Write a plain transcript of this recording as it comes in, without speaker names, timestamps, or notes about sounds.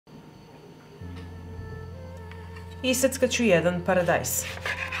Iseckaću jedan paradajz.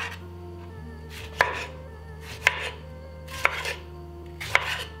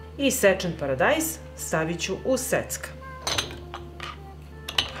 Isečen paradajz stavit ću u secka.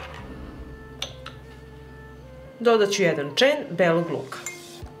 Dodat ću jedan čen belog luka.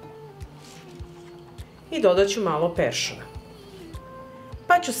 I dodat ću malo peršuna.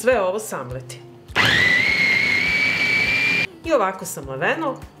 Pa ću sve ovo samleti. I ovako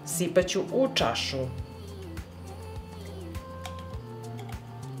samlaveno sipat ću u čašu.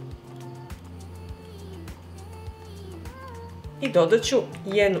 I dodat ću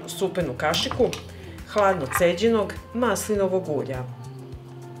jednu supenu kašiku hladno ceđenog maslinovog ulja.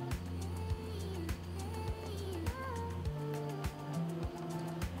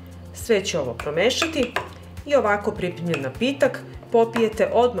 Sve ću ovo promešati i ovako pripremljen napitak popijete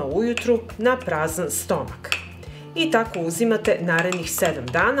odmah ujutru na prazan stomak. I tako uzimate narednih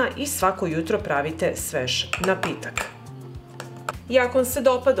 7 dana i svako jutro pravite svež napitak. I ako vam se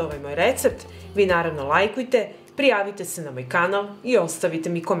dopada ovaj moj recept, vi naravno lajkujte, prijavite se na moj kanal i ostavite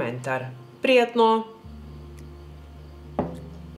mi komentar. Prijatno!